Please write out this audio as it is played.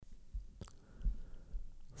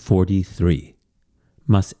43.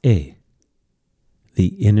 Mas'eh, the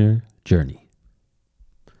inner journey.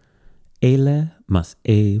 Ele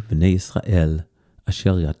mas'eh v'nei Yisrael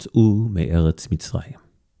asher yatz'u me'eretz Mitzrayim.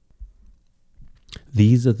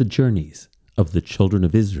 These are the journeys of the children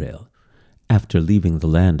of Israel after leaving the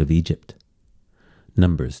land of Egypt.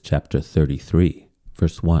 Numbers chapter 33,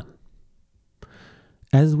 verse 1.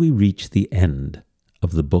 As we reach the end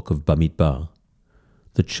of the book of Bamidbar,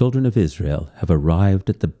 the children of Israel have arrived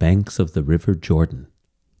at the banks of the river Jordan.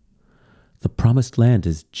 The promised land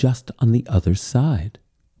is just on the other side.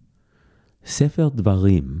 Sefer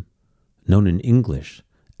Dvarim, known in English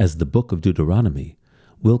as the Book of Deuteronomy,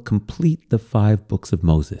 will complete the 5 books of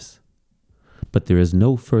Moses. But there is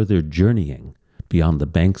no further journeying beyond the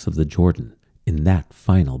banks of the Jordan in that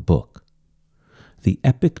final book. The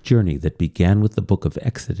epic journey that began with the book of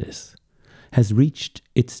Exodus has reached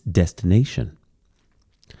its destination.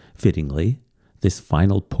 Fittingly, this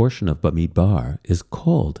final portion of Bamidbar is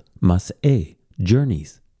called Mas'eh,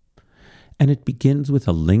 journeys, and it begins with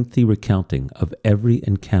a lengthy recounting of every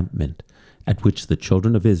encampment at which the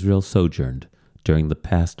children of Israel sojourned during the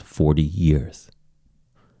past 40 years.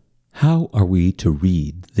 How are we to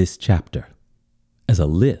read this chapter? As a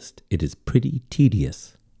list, it is pretty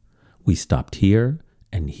tedious. We stopped here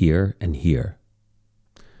and here and here.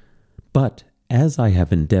 But as I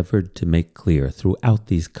have endeavored to make clear throughout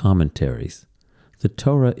these commentaries, the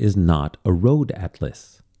Torah is not a road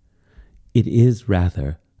atlas. It is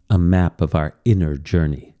rather a map of our inner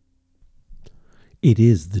journey. It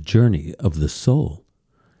is the journey of the soul,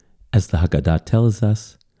 as the Haggadah tells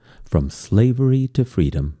us, from slavery to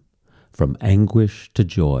freedom, from anguish to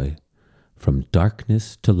joy, from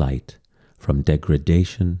darkness to light, from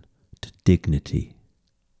degradation to dignity.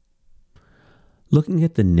 Looking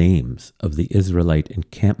at the names of the Israelite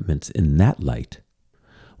encampments in that light,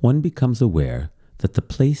 one becomes aware that the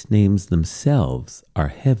place names themselves are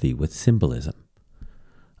heavy with symbolism.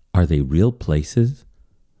 Are they real places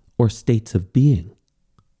or states of being?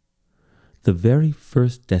 The very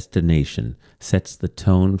first destination sets the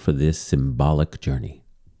tone for this symbolic journey.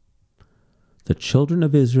 The children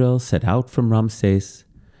of Israel set out from Ramses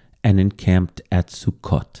and encamped at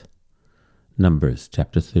Sukkot. Numbers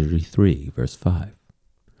chapter 33, verse 5.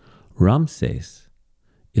 Ramses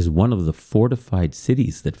is one of the fortified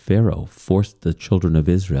cities that Pharaoh forced the children of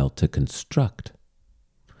Israel to construct.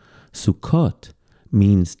 Sukkot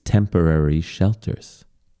means temporary shelters.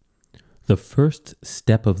 The first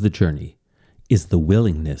step of the journey is the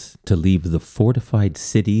willingness to leave the fortified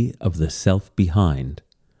city of the self behind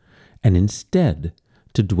and instead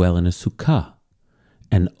to dwell in a sukkah,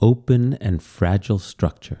 an open and fragile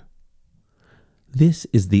structure. This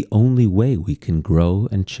is the only way we can grow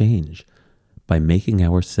and change, by making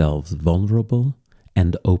ourselves vulnerable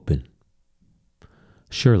and open.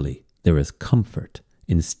 Surely there is comfort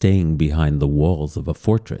in staying behind the walls of a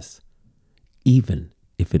fortress, even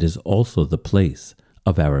if it is also the place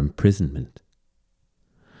of our imprisonment.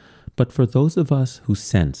 But for those of us who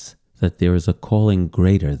sense that there is a calling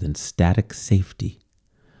greater than static safety,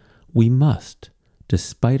 we must,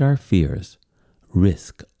 despite our fears,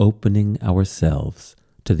 risk opening ourselves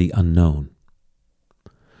to the unknown.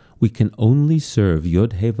 We can only serve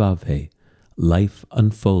Yod He Vav He, life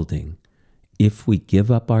unfolding, if we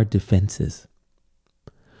give up our defenses.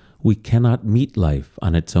 We cannot meet life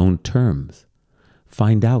on its own terms,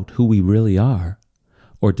 find out who we really are,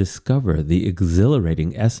 or discover the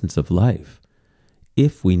exhilarating essence of life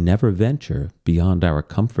if we never venture beyond our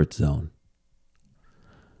comfort zone.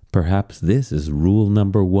 Perhaps this is rule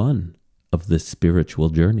number 1 of the spiritual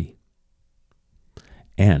journey.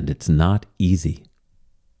 And it's not easy.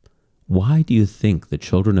 Why do you think the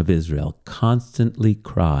children of Israel constantly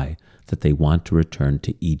cry that they want to return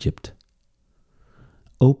to Egypt?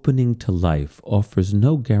 Opening to life offers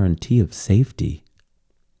no guarantee of safety.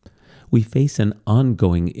 We face an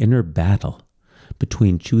ongoing inner battle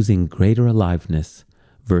between choosing greater aliveness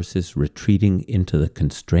versus retreating into the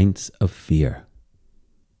constraints of fear.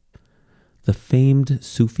 The famed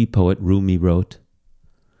Sufi poet Rumi wrote,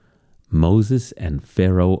 "Moses and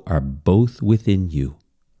Pharaoh are both within you.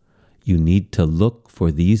 You need to look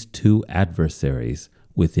for these 2 adversaries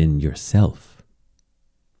within yourself."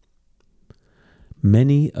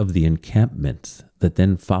 Many of the encampments that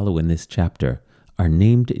then follow in this chapter are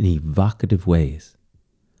named in evocative ways.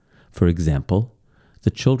 For example, the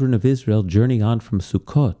children of Israel journey on from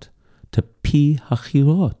Sukkot to Pi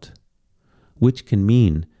Hachirot, which can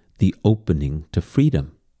mean the opening to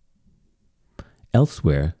freedom.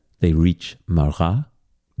 Elsewhere, they reach Marah,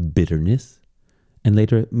 bitterness, and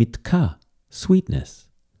later Mitka, sweetness.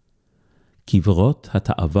 Kivrot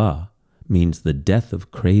HaTa'ava means the death of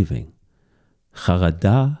craving.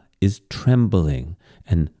 Charada is trembling,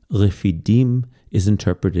 and refidim is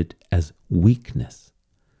interpreted as weakness.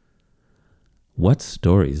 What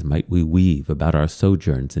stories might we weave about our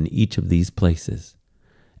sojourns in each of these places,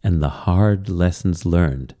 and the hard lessons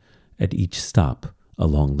learned at each stop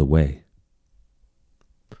along the way?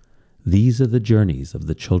 These are the journeys of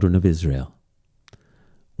the children of Israel.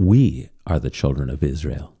 We are the children of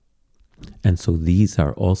Israel, and so these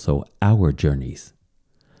are also our journeys,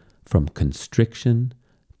 from constriction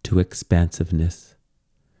to expansiveness,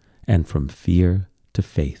 and from fear to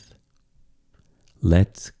faith.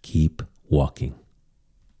 Let's keep walking.